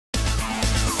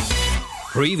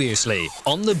Previously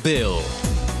on The Bill.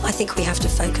 I think we have to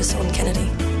focus on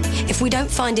Kennedy. If we don't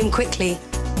find him quickly,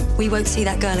 we won't see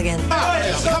that girl again.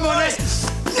 Come on,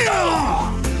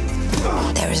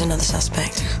 There is another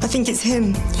suspect. I think it's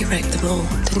him. You raped them all,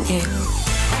 didn't you?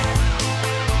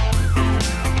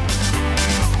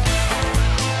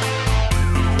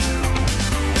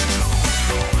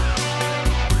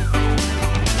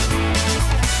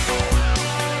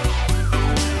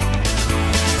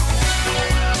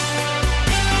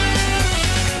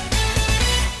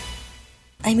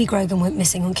 Amy Grogan went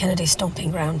missing on Kennedy's stomping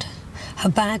ground. Her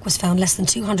bag was found less than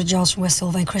 200 yards from where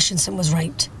Solveig Christensen was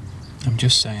raped. I'm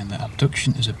just saying that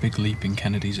abduction is a big leap in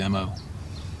Kennedy's MO.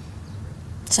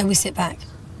 So we sit back.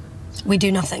 We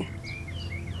do nothing.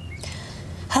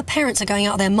 Her parents are going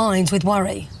out of their minds with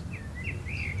worry.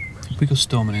 If we go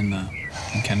storming in there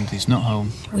and Kennedy's not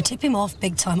home... We tip him off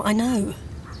big time, I know.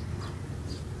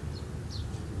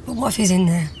 But what if he's in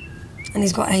there and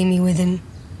he's got Amy with him?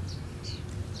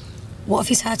 What if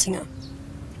he's hurting her?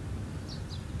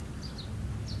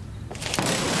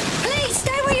 Please,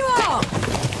 stay where you are!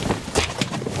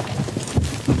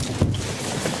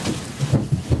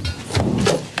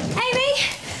 Amy?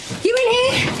 You in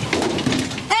here?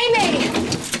 Amy!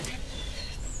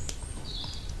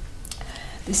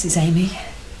 This is Amy,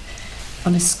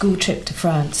 on a school trip to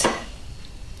France.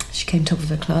 She came top of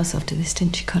her class after this,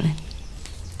 didn't she, Colin?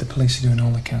 The police are doing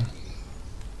all they can.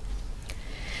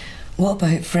 What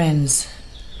about friends?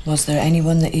 Was there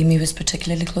anyone that Amy was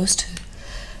particularly close to?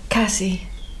 Cassie,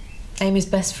 Amy's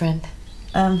best friend.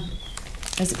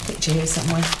 There's a picture here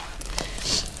somewhere.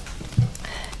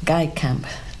 Guide camp.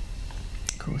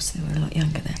 Of course, they were a lot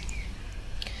younger then.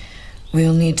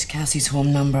 We'll need Cassie's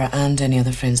home number and any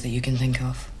other friends that you can think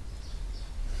of.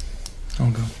 I'll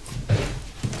go.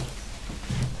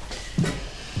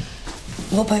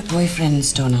 What about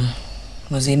boyfriends, Donna?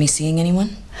 Was Amy seeing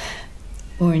anyone?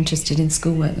 More interested in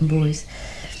schoolwork than boys.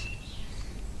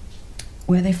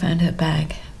 Where they found her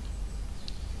bag.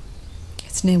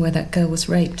 It's near where that girl was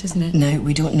raped, isn't it? No,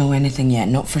 we don't know anything yet,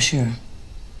 not for sure.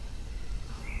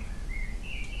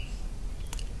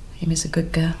 Amy's a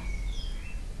good girl.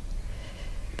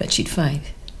 But she'd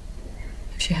fight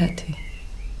if she had to.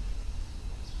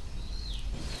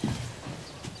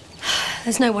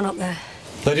 There's no one up there.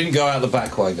 They didn't go out the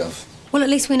back way, Gov. Well, at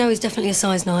least we know he's definitely a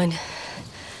size 9.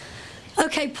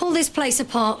 OK, pull this place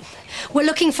apart. We're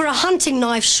looking for a hunting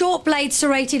knife, short blade,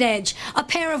 serrated edge, a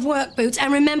pair of work boots,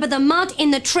 and remember the mud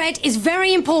in the tread is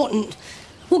very important.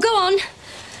 Well, go on.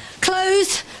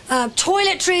 Clothes,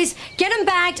 toiletries, get them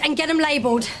bagged and get them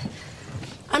labelled.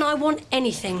 And I want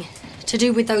anything to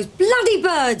do with those bloody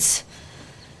birds.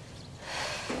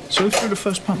 So who threw the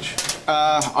first punch?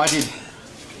 I did.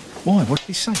 Why? What did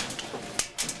he say?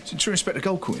 Did True Inspector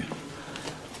Gold call you?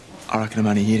 I reckon I'm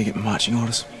only here to get my marching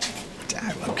orders.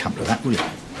 Dad won't come to that, will you?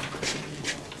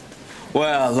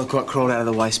 Well, look what crawled out of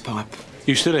the waste pipe.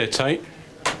 You still here, Tait?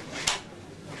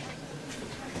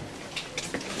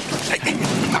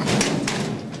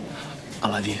 I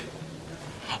love you.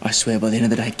 I swear by the end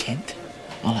of the day, Kent,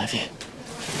 I love you.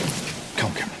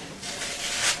 Come on, Cameron.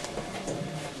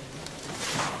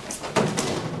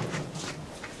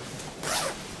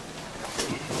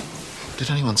 Did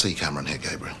anyone see Cameron here,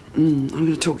 Gabriel? I'm going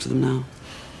to talk to them now.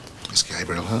 Is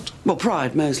Gabriel hurt? Well,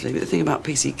 pride mostly, but the thing about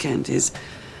PC Kent is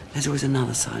there's always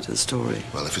another side to the story.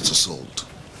 Well, if it's assault,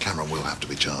 Cameron will have to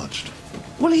be charged.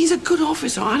 Well, he's a good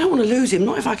officer. I don't want to lose him,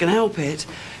 not if I can help it.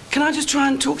 Can I just try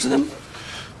and talk to them?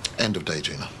 End of day,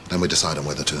 Gina. Then we decide on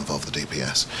whether to involve the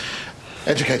DPS.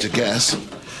 Educated guess.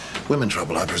 Women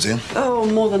trouble, I presume. Oh,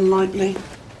 more than likely.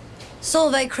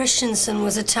 Solveig Christensen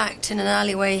was attacked in an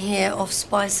alleyway here off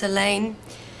Spicer Lane.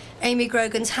 Amy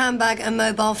Grogan's handbag and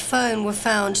mobile phone were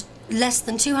found less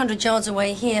than 200 yards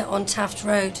away here on Taft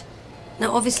Road.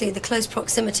 Now, obviously, the close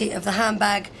proximity of the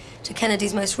handbag to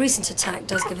Kennedy's most recent attack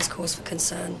does give us cause for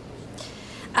concern.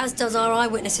 As does our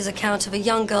eyewitness's account of a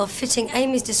young girl fitting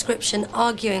Amy's description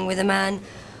arguing with a man,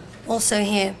 also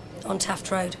here on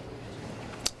Taft Road.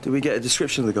 Did we get a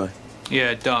description of the guy?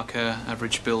 Yeah, dark hair,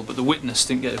 average build, but the witness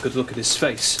didn't get a good look at his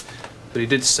face. But he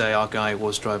did say our guy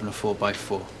was driving a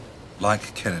 4x4.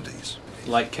 Like Kennedy's.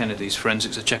 Like Kennedy's,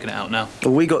 forensics are checking it out now.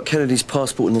 Well, we got Kennedy's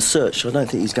passport in the search. I don't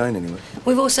think he's going anywhere.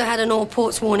 We've also had an all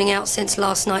ports warning out since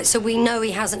last night, so we know he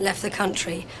hasn't left the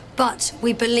country. But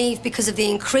we believe because of the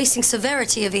increasing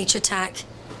severity of each attack,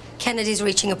 Kennedy's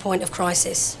reaching a point of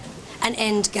crisis. An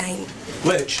end game.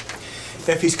 Which,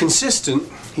 if he's consistent,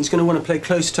 he's going to want to play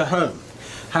close to home.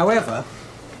 However,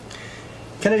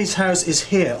 Kennedy's house is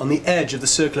here on the edge of the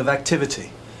circle of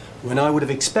activity, when I would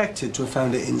have expected to have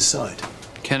found it inside.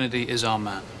 Kennedy is our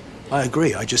man. I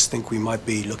agree. I just think we might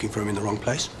be looking for him in the wrong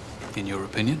place. In your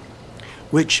opinion?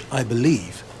 Which, I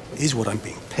believe, is what I'm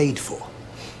being paid for.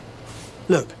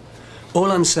 Look, all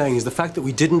I'm saying is the fact that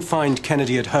we didn't find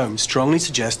Kennedy at home strongly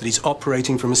suggests that he's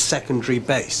operating from a secondary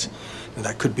base. Now,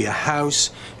 that could be a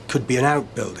house, could be an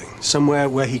outbuilding, somewhere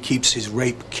where he keeps his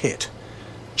rape kit,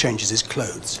 changes his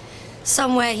clothes.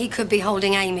 Somewhere he could be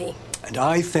holding Amy. And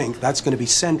I think that's going to be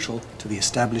central to the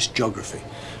established geography.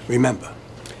 Remember,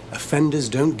 offenders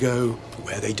don't go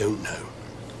where they don't know.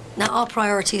 Now, our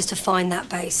priority is to find that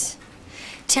base.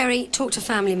 Terry, talk to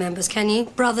family members, can you?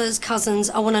 Brothers, cousins.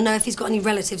 I want to know if he's got any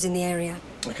relatives in the area.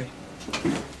 Okay.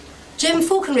 Jim,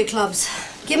 falconry clubs.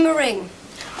 Give him a ring.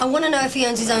 I want to know if he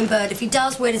owns his own bird. If he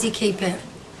does, where does he keep it?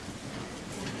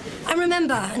 And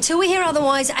remember, until we hear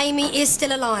otherwise, Amy is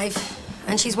still alive,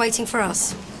 and she's waiting for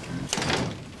us.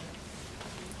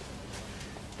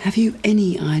 Have you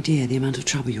any idea the amount of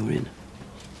trouble you're in?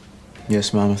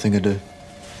 Yes, Mum, I think I do.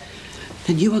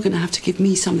 Then you are going to have to give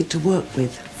me something to work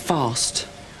with, fast.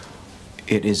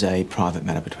 It is a private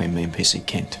matter between me and PC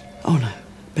Kent. Oh, no.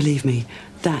 Believe me,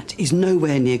 that is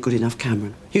nowhere near good enough,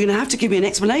 Cameron. You're going to have to give me an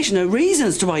explanation, no reason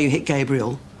as to why you hit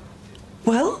Gabriel.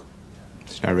 Well?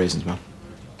 There's no reasons, Mum.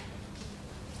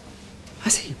 I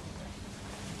see.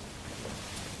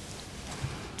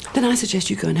 Then I suggest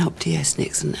you go and help T.S.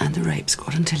 Nixon and the rape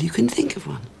squad until you can think of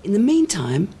one. In the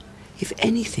meantime, if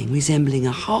anything resembling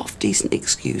a half-decent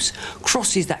excuse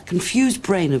crosses that confused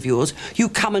brain of yours, you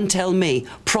come and tell me.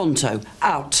 Pronto.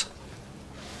 Out.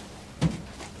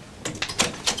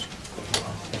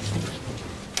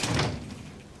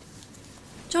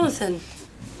 Jonathan,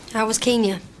 how was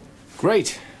Kenya?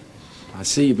 Great. I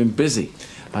see you've been busy.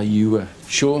 Are you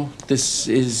sure this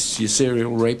is your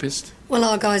serial rapist? Well,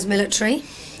 our guy's military.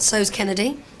 So's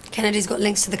Kennedy. Kennedy's got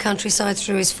links to the countryside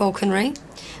through his falconry.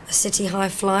 A city high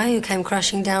flyer who came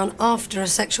crashing down after a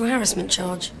sexual harassment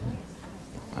charge.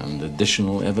 And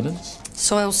additional evidence?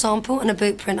 Soil sample and a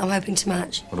boot print I'm hoping to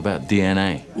match. What about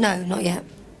DNA? No, not yet.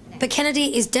 But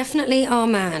Kennedy is definitely our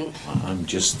man. I'm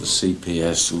just the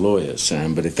CPS lawyer,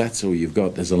 Sam, but if that's all you've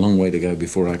got, there's a long way to go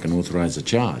before I can authorize a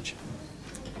charge.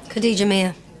 Khadija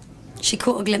Miah. She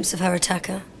caught a glimpse of her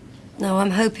attacker. Now,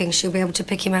 I'm hoping she'll be able to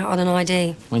pick him out on an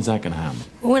ID. When's that going to happen?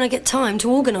 Well, when I get time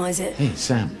to organise it. Hey,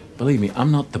 Sam, believe me,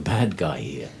 I'm not the bad guy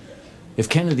here. If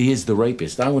Kennedy is the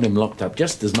rapist, I want him locked up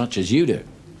just as much as you do.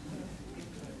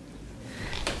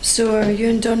 So are you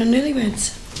and Donna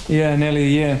newlyweds? Yeah, nearly a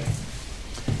year.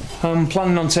 I'm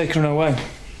planning on taking her away.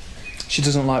 She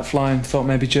doesn't like flying, thought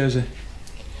maybe Jersey.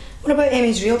 What about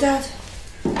Amy's real dad?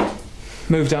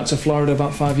 Moved out to Florida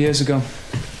about 5 years ago.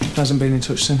 Hasn't been in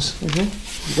touch since.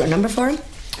 You got a number for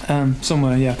him?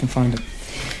 Somewhere, yeah, I can find it.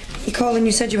 You called and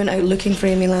you said you went out looking for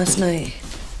Amy last night.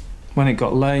 When it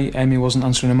got late, Amy wasn't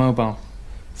answering her mobile.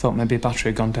 Thought maybe a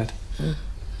battery had gone dead.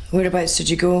 Whereabouts did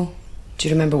you go? Do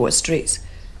you remember what streets?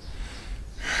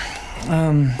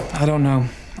 I don't know.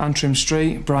 Antrim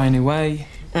Street, Bryony Way.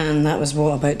 And that was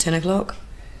what, about 10 o'clock?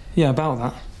 Yeah, about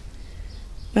that.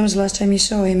 When was the last time you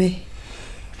saw Amy?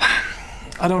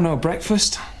 I don't know,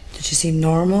 breakfast? Did she seem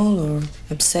normal or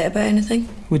upset about anything?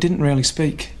 We didn't really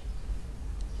speak.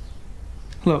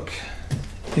 Look,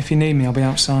 if you need me, I'll be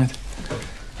outside.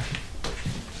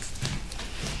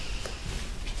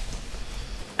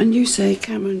 And you say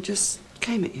Cameron just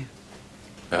came at you?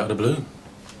 Out of the blue.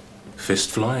 Fist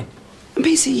flying. And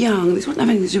PC Young, this wouldn't have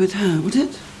anything to do with her, would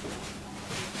it?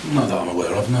 Not that I'm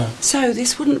aware of, no. So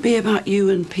this wouldn't be about you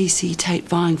and PC Tait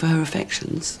vying for her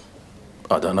affections?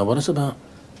 I don't know what it's about.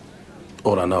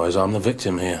 All I know is I'm the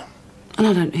victim here. And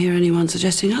I don't hear anyone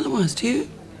suggesting otherwise, do you?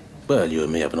 Well, you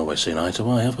and me haven't always seen eye to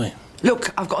eye, have we?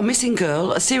 Look, I've got a missing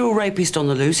girl, a serial rapist on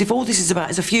the loose. If all this is about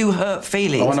is a few hurt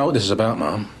feelings... Oh, I know what this is about,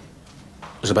 Mum.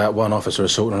 It's about one officer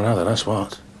assaulting another, that's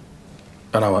what.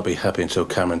 And I won't be happy until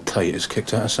Cameron Tait is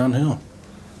kicked out of Sun Hill.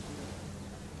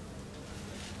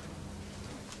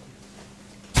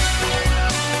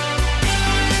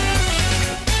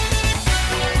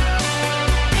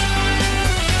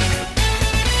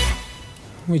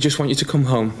 We just want you to come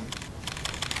home.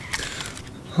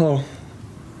 Oh.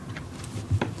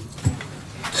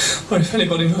 Or if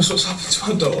anybody knows what's happened to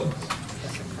our daughter.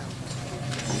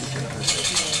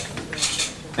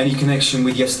 Any connection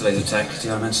with yesterday's attack,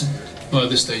 T.R. Manson? Well, at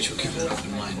this stage, we're keeping an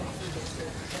open mind.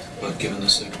 But given the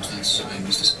circumstances of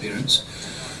Amy's disappearance,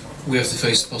 we have to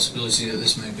face the possibility that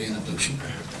this may be an abduction.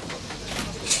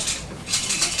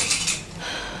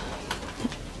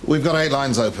 We've got 8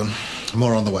 lines open.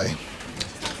 More on the way.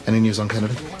 Any news on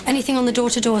Kennedy? Anything on the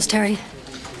door-to-doors, Terry?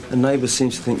 A neighbour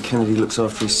seems to think Kennedy looks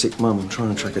after his sick mum and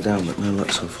trying to track her down, but no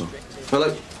luck so far.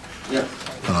 Hello. Yeah.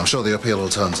 And I'm sure the appeal will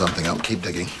turn something up. Keep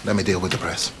digging. Let me deal with the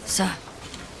press. Sir.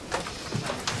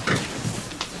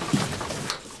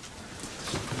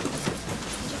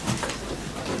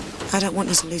 I don't want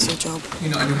you to lose your job.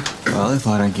 You're not anyway. Well, if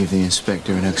I don't give the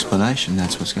inspector an explanation,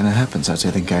 that's what's going to happen. So it's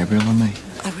either Gabriel or me.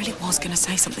 I really was going to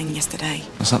say something yesterday.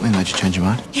 Well, something made you change your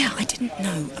mind? Yeah, I didn't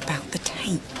know about the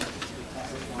tape.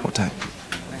 What tape?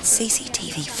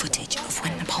 CCTV footage of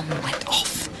when the bomb went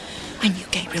off. I knew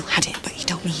Gabriel had it, but he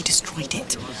told me he destroyed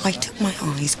it. I took my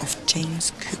eyes off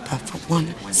James Cooper for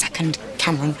 1 second,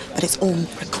 Cameron, but it's all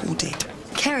recorded.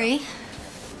 Kerry?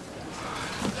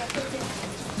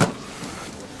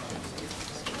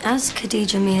 As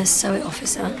Khadija Miah's SOE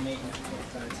officer,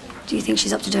 do you think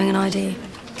she's up to doing an ID?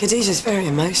 Khadija's very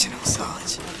emotional,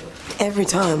 Sarge. Every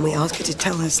time we ask her to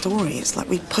tell her story, it's like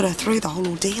we put her through the whole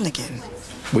ordeal again.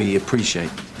 We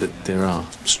appreciate that there are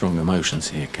strong emotions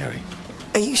here, Kerry.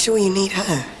 Are you sure you need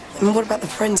her? I mean, what about the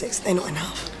forensics? They're not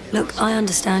enough. Look, I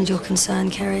understand your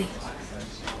concern, Kerry.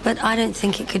 But I don't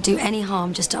think it could do any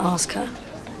harm just to ask her.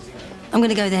 I'm going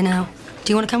to go there now.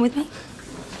 Do you want to come with me?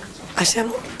 Actually, I'm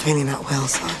not feeling that well,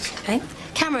 Sarge. Okay.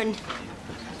 Cameron,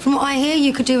 from what I hear,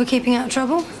 you could do with keeping out of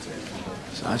trouble.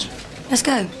 Sarge? Let's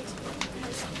go.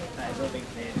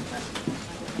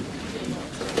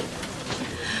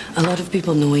 A lot of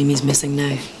people know Amy's missing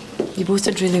now. You both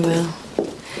did really well.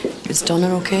 Is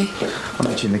Donna okay? I'll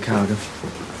meet you in the car,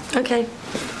 Gov. Okay.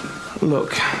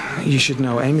 Look, you should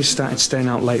know, Amy's started staying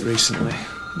out late recently.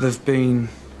 There've been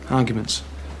arguments.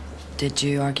 Did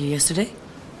you argue yesterday?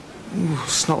 Ooh,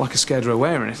 it's not like I scared her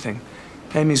away or anything.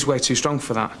 Amy's way too strong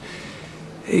for that.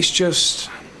 It's just...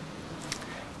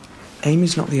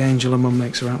 Amy's not the angel her mum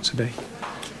makes her out to be.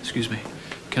 Excuse me.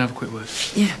 Can I have a quick word?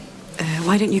 Yeah.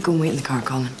 Why don't you go and wait in the car,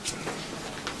 Colin?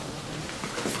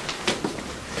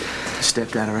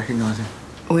 Stepdad, I recognise him.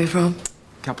 Where from?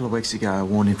 A couple of weeks ago, I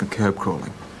warned him for curb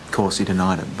crawling. Of course, he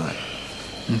denied it, but...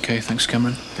 Okay, thanks,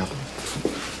 Cameron.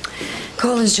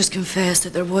 Colin's just confessed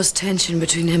that there was tension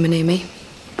between him and Amy.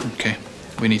 Okay,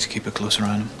 we need to keep a closer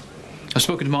eye on him. I've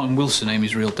spoken to Martin Wilson,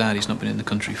 Amy's real dad. He's not been in the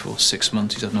country for 6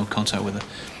 months. He's had no contact with her.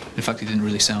 In fact, he didn't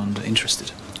really sound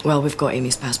interested. Well, we've got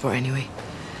Amy's passport anyway.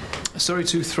 Sorry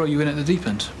to throw you in at the deep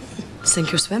end.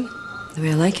 Sink or swim, the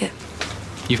way I like it.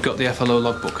 You've got the FLO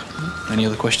logbook. Any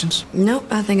other questions? Nope,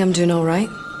 I think I'm doing all right.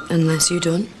 Unless you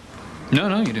don't. No,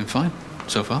 you're doing fine,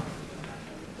 so far.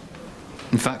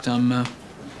 In fact, I'm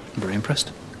very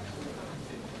impressed.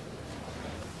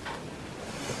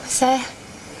 Sir,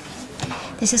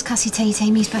 this is Cameron Tait,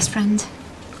 Amy's best friend.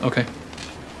 Okay.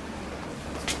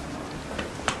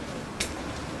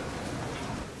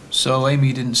 So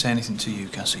Amy didn't say anything to you,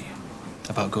 Cassie,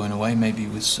 about going away, maybe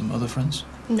with some other friends?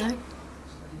 No.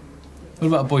 What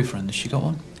about a boyfriend? Has she got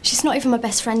one? She's not even my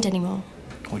best friend anymore.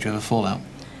 Would you ever fall out?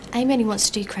 Amy only wants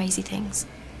to do crazy things.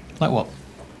 Like what?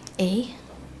 E.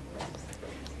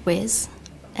 Whiz.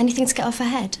 Anything to get off her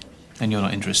head. And you're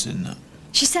not interested in that?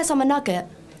 She says I'm a nugget.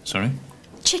 Sorry?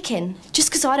 Chicken. Just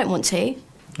because I don't want to.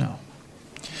 No.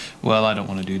 Well, I don't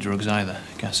want to do drugs either,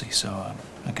 Cassie, so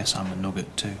I guess I'm a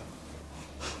nugget too.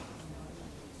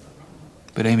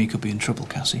 But Amy could be in trouble,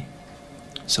 Cassie.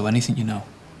 So anything you know,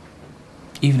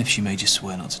 even if she made you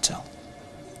swear not to tell.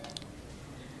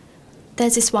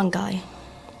 There's this one guy.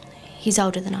 He's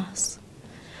older than us.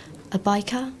 A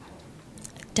biker.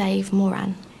 Dave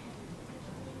Moran.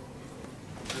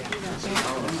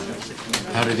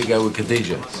 How did it go with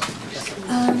Khadija?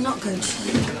 Not good.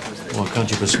 Well, can't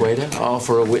you persuade her?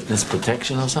 Offer her witness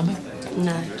protection or something?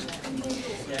 No.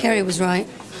 Kerry was right.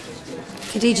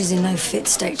 Khadija's in no fit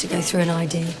state to go through an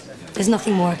ID. There's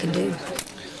nothing more I can do.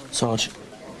 Sarge,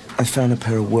 I found a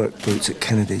pair of work boots at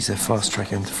Kennedy's. They're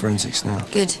fast-tracking to forensics now.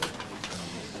 Good.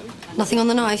 Nothing on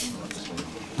the knife?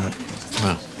 No.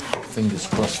 Well, fingers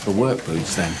crossed for work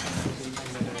boots, then.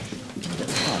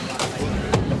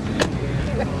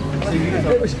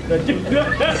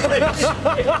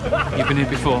 You've been here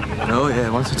before? Oh, yeah,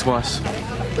 once or twice.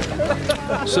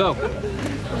 So,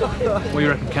 what do you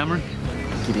reckon, Cameron?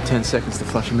 Give you 10 seconds to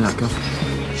flush him out, Gov.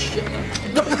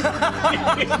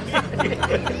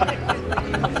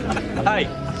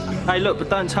 Hey, look, but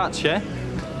don't touch, yeah?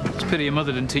 It's a pity your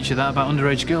mother didn't teach you that about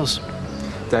underage girls.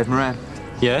 Dave Moran.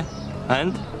 Yeah,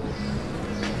 and?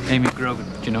 Amy Grogan,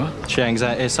 do you know her? She hangs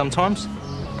out here sometimes.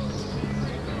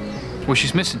 Well,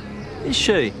 she's missing. Is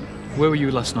she? Where were you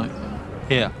last night?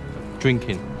 Here,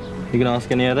 drinking. You gonna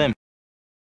ask any of them?